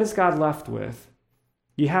 So what is God left with?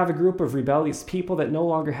 You have a group of rebellious people that no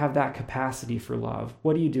longer have that capacity for love.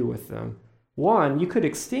 What do you do with them? One, you could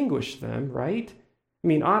extinguish them, right?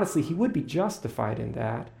 Honestly, he would be justified in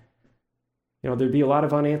that. There'd be a lot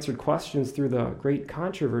of unanswered questions through the great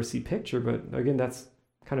controversy picture, but again, that's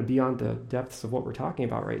kind of beyond the depths of what we're talking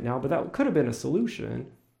about right now, but that could have been a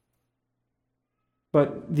solution.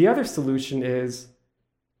 But the other solution is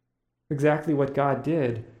exactly what God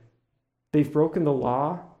did. They've broken the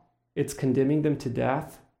law. It's condemning them to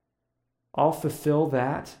death. I'll fulfill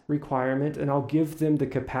that requirement, and I'll give them the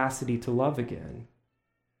capacity to love again.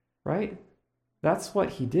 Right? That's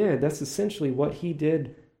what he did. That's essentially what he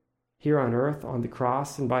did here on earth, on the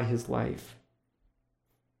cross, and by his life.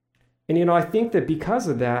 And I think that because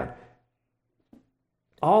of that,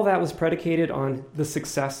 all that was predicated on the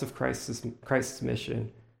success of Christ's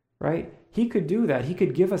mission, right? He could do that. He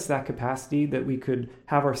could give us that capacity that we could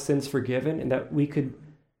have our sins forgiven and that we could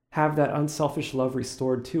have that unselfish love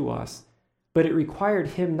restored to us. But it required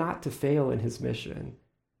him not to fail in his mission,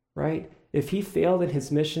 right? If he failed in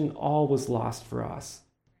his mission, all was lost for us.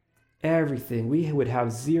 Everything. We would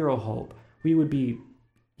have zero hope. We would be,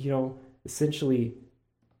 essentially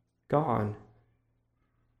gone.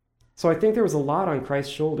 So I think there was a lot on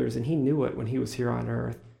Christ's shoulders, and he knew it when he was here on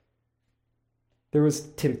earth. There was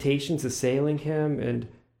temptations assailing him, and,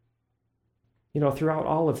 throughout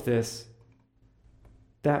all of this,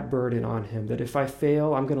 that burden on him, that if I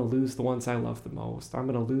fail, I'm going to lose the ones I love the most. I'm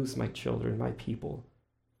going to lose my children, my people.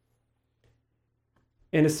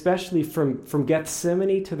 And especially from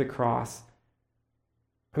Gethsemane to the cross,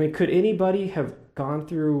 could anybody have gone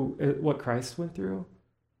through what Christ went through?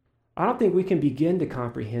 I don't think we can begin to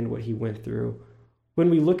comprehend what he went through. When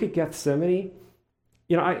we look at Gethsemane,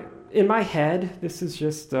 in my head, this is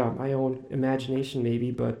just my own imagination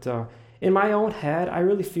maybe, but in my own head, I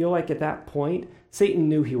really feel like at that point, Satan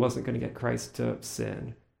knew he wasn't going to get Christ to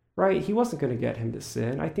sin, right? He wasn't going to get him to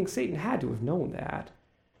sin. I think Satan had to have known that.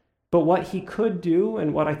 But what he could do,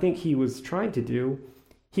 and what I think he was trying to do,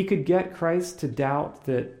 he could get Christ to doubt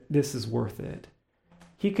that this is worth it.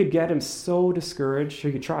 He could get him so discouraged,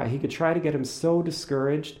 he could try to get him so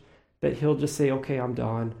discouraged that he'll just say, okay, I'm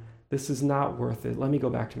done. This is not worth it. Let me go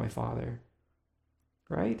back to my Father.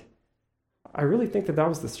 Right? I really think that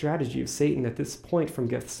was the strategy of Satan at this point from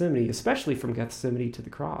Gethsemane, especially from Gethsemane to the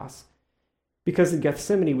cross. Because in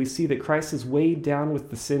Gethsemane, we see that Christ is weighed down with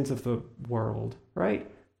the sins of the world, right?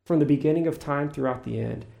 From the beginning of time throughout the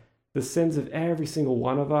end. The sins of every single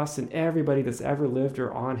one of us and everybody that's ever lived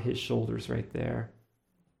are on his shoulders right there.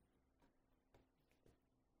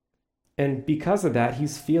 And because of that,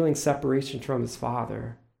 he's feeling separation from his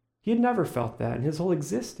Father. He had never felt that in his whole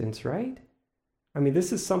existence, right?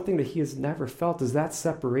 This is something that he has never felt, is that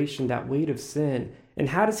separation, that weight of sin. And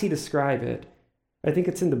how does he describe it? I think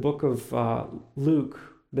it's in the book of Luke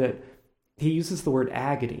that he uses the word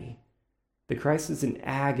agony. That Christ is in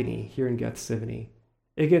agony here in Gethsemane.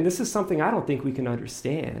 Again, this is something I don't think we can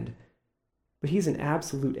understand, but he's in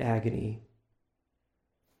absolute agony.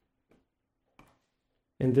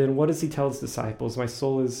 And then what does he tell his disciples? My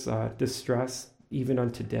soul is distressed even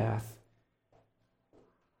unto death.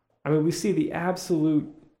 We see the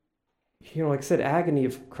absolute, like I said, agony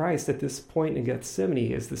of Christ at this point in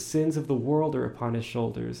Gethsemane as the sins of the world are upon his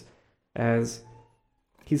shoulders, as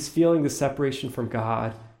he's feeling the separation from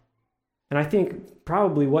God. And I think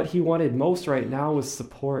probably what he wanted most right now was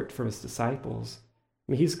support from his disciples.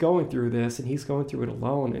 He's going through this, and he's going through it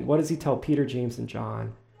alone. And what does he tell Peter, James, and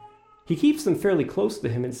John? He keeps them fairly close to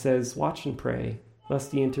him and says, watch and pray,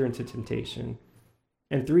 lest ye enter into temptation.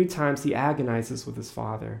 And 3 times he agonizes with his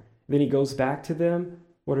Father. Then he goes back to them.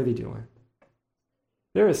 What are they doing?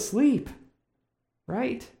 They're asleep,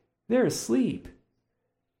 right? They're asleep.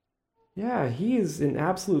 Yeah, he is in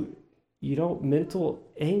absolute, mental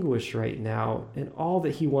anguish right now. And all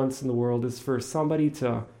that he wants in the world is for somebody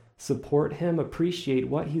to support him, appreciate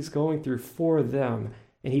what he's going through for them.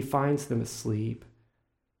 And he finds them asleep.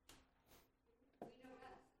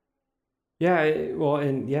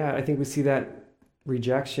 I think we see that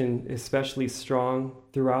rejection especially strong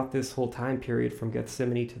throughout this whole time period from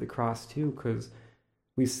Gethsemane to the cross too, because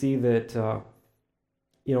we see that,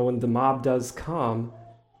 when the mob does come,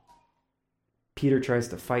 Peter tries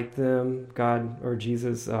to fight them. God or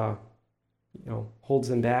Jesus, holds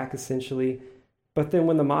him back essentially. But then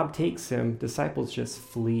when the mob takes him, disciples just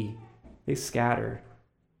flee. They scatter.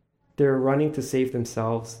 They're running to save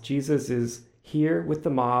themselves. Jesus is here with the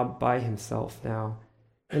mob by himself now.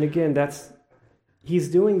 And again, he's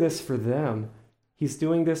doing this for them. He's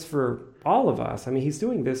doing this for all of us. He's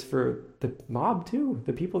doing this for the mob too,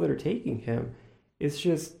 the people that are taking him. It's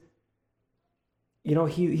just,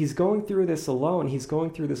 he's going through this alone. He's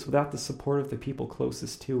going through this without the support of the people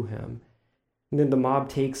closest to him. And then the mob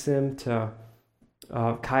takes him to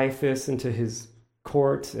Caiaphas, into his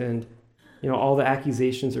court, and All the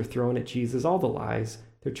accusations are thrown at Jesus, all the lies.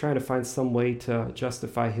 They're trying to find some way to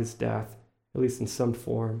justify his death, at least in some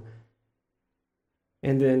form.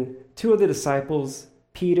 And then two of the disciples,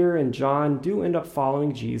 Peter and John, do end up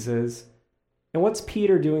following Jesus. And what's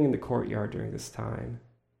Peter doing in the courtyard during this time?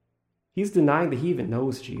 He's denying that he even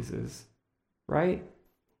knows Jesus, right?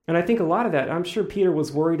 And I think a lot of that, I'm sure Peter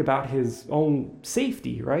was worried about his own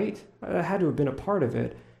safety, right? That had to have been a part of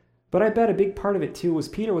it. But I bet a big part of it too was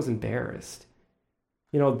Peter was embarrassed.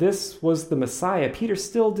 This was the Messiah. Peter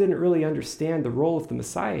still didn't really understand the role of the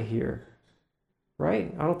Messiah here,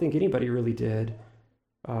 right? I don't think anybody really did,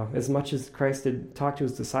 as much as Christ had talked to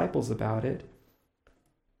his disciples about it.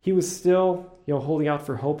 He was still, holding out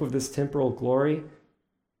for hope of this temporal glory.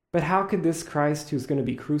 But how could this Christ who's going to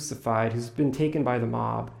be crucified, who's been taken by the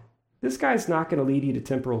mob, this guy's not going to lead you to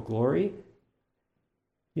temporal glory?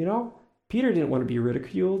 Peter didn't want to be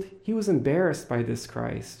ridiculed. He was embarrassed by this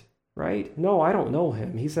Christ, right? No, I don't know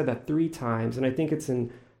him. He said that 3 times. And I think it's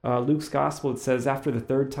in Luke's gospel. It says after the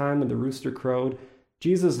 3rd time when the rooster crowed,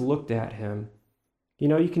 Jesus looked at him.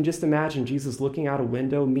 You can just imagine Jesus looking out a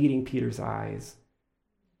window, meeting Peter's eyes,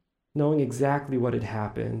 knowing exactly what had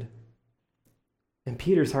happened. And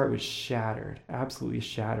Peter's heart was shattered, absolutely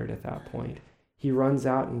shattered at that point. He runs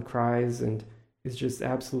out and cries and is just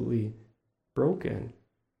absolutely broken.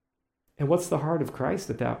 And what's the heart of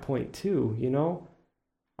Christ at that point too,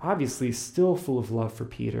 Obviously still full of love for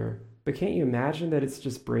Peter, but can't you imagine that it's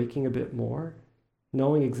just breaking a bit more?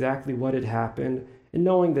 Knowing exactly what had happened and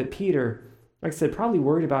knowing that Peter, like I said, probably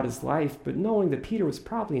worried about his life, but knowing that Peter was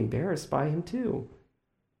probably embarrassed by him too.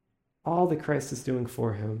 All that Christ is doing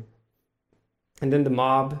for him. And then the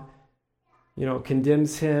mob,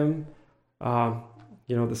 condemns him. The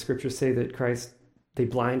scriptures say that Christ, they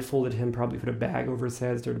blindfolded him, probably put a bag over his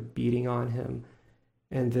head, started beating on him.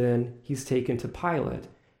 And then he's taken to Pilate.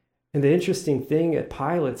 And the interesting thing at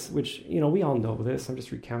Pilate's, which, we all know this, I'm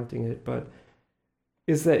just recounting it, but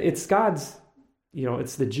is that it's God's,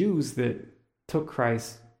 it's the Jews that took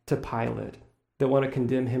Christ to Pilate, that want to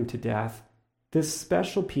condemn him to death. This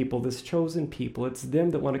special people, this chosen people, it's them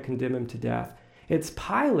that want to condemn him to death. It's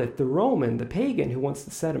Pilate, the Roman, the pagan, who wants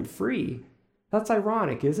to set him free. That's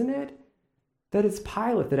ironic, isn't it? That it's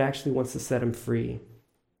Pilate that actually wants to set him free.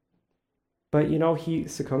 But, he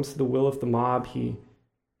succumbs to the will of the mob.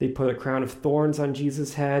 They put a crown of thorns on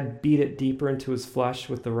Jesus' head, beat it deeper into his flesh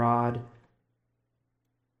with the rod.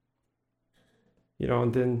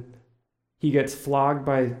 And then he gets flogged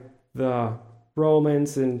by the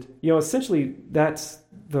Romans, and essentially that's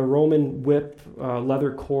the Roman whip,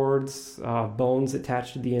 leather cords, bones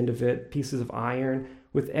attached to the end of it, pieces of iron,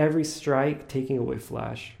 with every strike taking away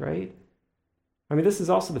flesh, right? I mean, this is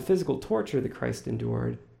also the physical torture that Christ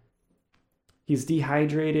endured. He's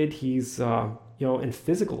dehydrated, he's in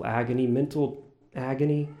physical agony, mental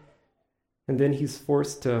agony, and then he's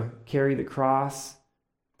forced to carry the cross,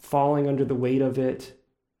 falling under the weight of it.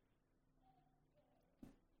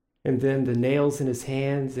 And then the nails in his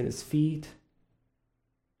hands and his feet.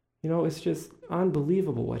 It's just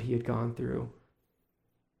unbelievable what he had gone through.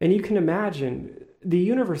 And you can imagine, the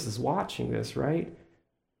universe is watching this, right?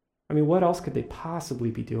 I mean, what else could they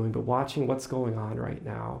possibly be doing but watching what's going on right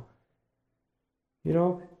now?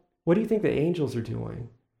 What do you think the angels are doing?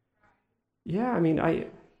 Yeah, I mean,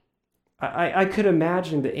 I could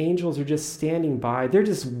imagine the angels are just standing by. They're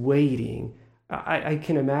just waiting. I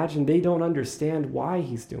can imagine they don't understand why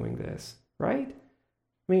he's doing this, right?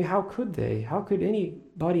 I mean, how could they? How could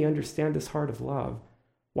anybody understand this heart of love?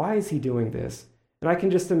 Why is he doing this? And I can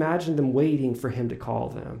just imagine them waiting for him to call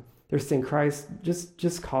them. They're saying, Christ,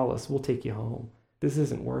 just call us. We'll take you home. This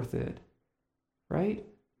isn't worth it, right?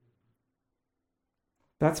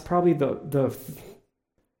 That's probably the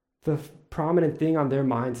prominent thing on their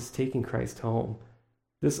minds is taking Christ home.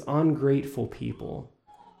 This ungrateful people.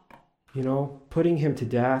 Putting him to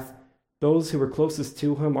death. Those who were closest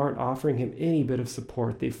to him aren't offering him any bit of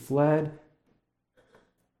support. They fled.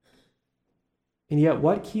 And yet,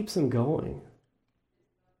 what keeps him going?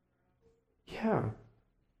 Yeah,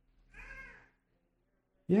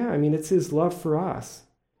 I mean, it's his love for us.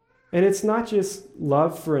 And it's not just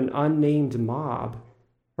love for an unnamed mob,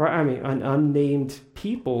 or an unnamed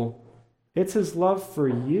people. It's his love for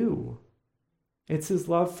you. It's his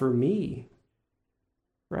love for me,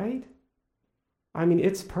 right? I mean,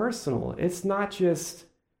 it's personal. It's not just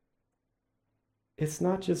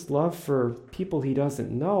love for people he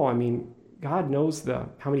doesn't know. I mean, God knows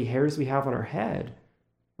how many hairs we have on our head,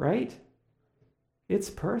 right? It's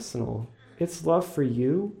personal. It's love for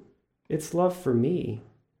you. It's love for me.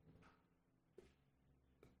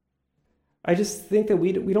 I just think that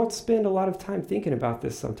we don't spend a lot of time thinking about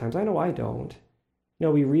this sometimes. I know I don't.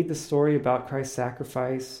 We read the story about Christ's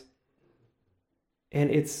sacrifice, and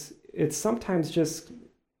it's sometimes just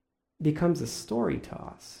becomes a story to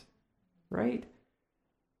us, right?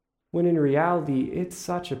 When in reality, it's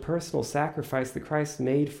such a personal sacrifice that Christ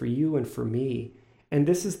made for you and for me. And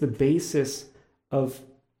this is the basis of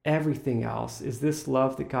everything else, is this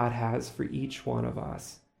love that God has for each one of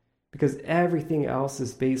us. Because everything else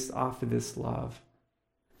is based off of this love.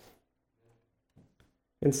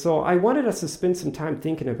 And so I wanted us to spend some time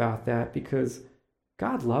thinking about that, because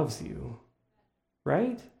God loves you,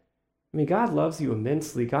 right? I mean, God loves you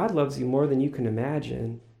immensely. God loves you more than you can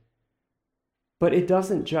imagine. But it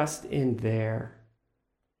doesn't just end there.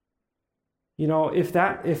 If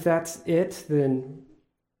that's it, then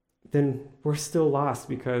we're still lost,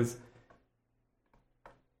 because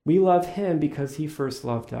we love him because he first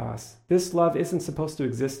loved us. This love isn't supposed to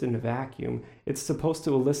exist in a vacuum. It's supposed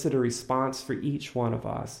to elicit a response for each one of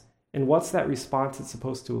us. And what's that response it's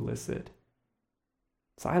supposed to elicit?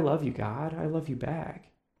 It's, I love you, God. I love you back.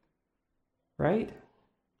 Right?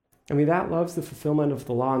 I mean, that love's the fulfillment of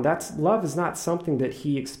the law. And love is not something that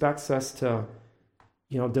he expects us to,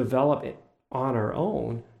 develop on our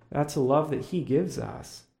own. That's a love that he gives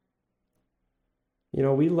us.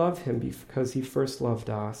 We love him because he first loved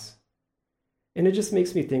us. And it just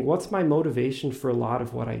makes me think, what's my motivation for a lot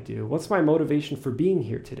of what I do? What's my motivation for being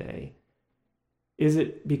here today? Is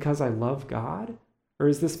it because I love God? Or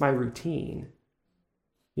is this my routine?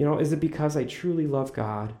 Is it because I truly love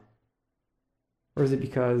God? Or is it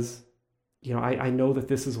because, I know that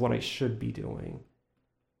this is what I should be doing?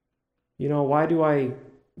 Why do I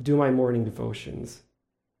do my morning devotions?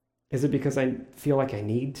 Is it because I feel like I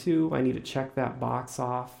need to check that box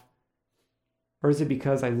off? Or is it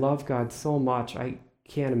because I love God so much I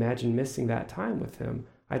can't imagine missing that time with him?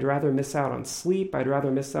 I'd rather miss out on sleep, I'd rather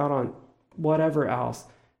miss out on whatever else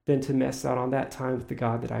than to miss out on that time with the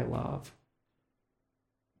God that I love.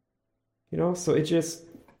 So it just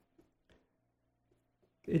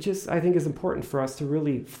I think is important for us to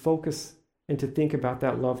really focus and to think about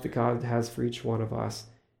that love that God has for each one of us.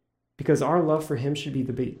 Because our love for him should be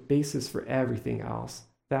the basis for everything else.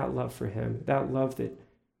 That love for him, that love that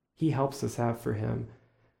he helps us have for him.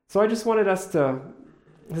 So I just wanted us to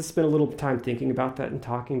spend a little time thinking about that and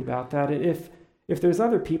talking about that. And if there's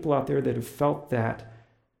other people out there that have felt that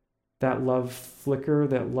love flicker,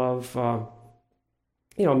 that love,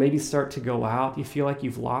 maybe start to go out, you feel like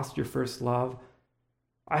you've lost your first love,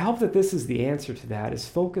 I hope that this is the answer to that, is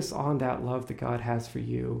focus on that love that God has for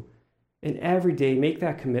you. And every day, make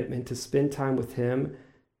that commitment to spend time with him,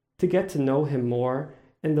 to get to know him more.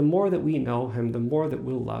 And the more that we know him, the more that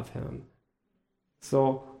we'll love him.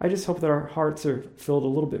 So I just hope that our hearts are filled a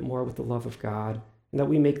little bit more with the love of God, and that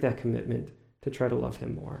we make that commitment to try to love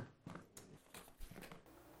him more.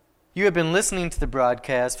 You have been listening to the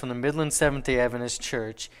broadcast from the Midland Seventh-day Adventist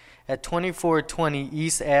Church at 2420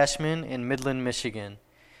 East Ashman in Midland, Michigan.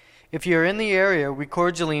 If you are in the area, we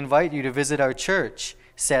cordially invite you to visit our church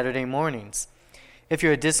Saturday mornings. If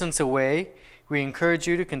you're a distance away, we encourage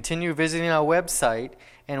you to continue visiting our website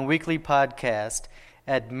and weekly podcast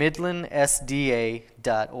at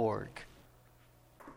midlandsda.org.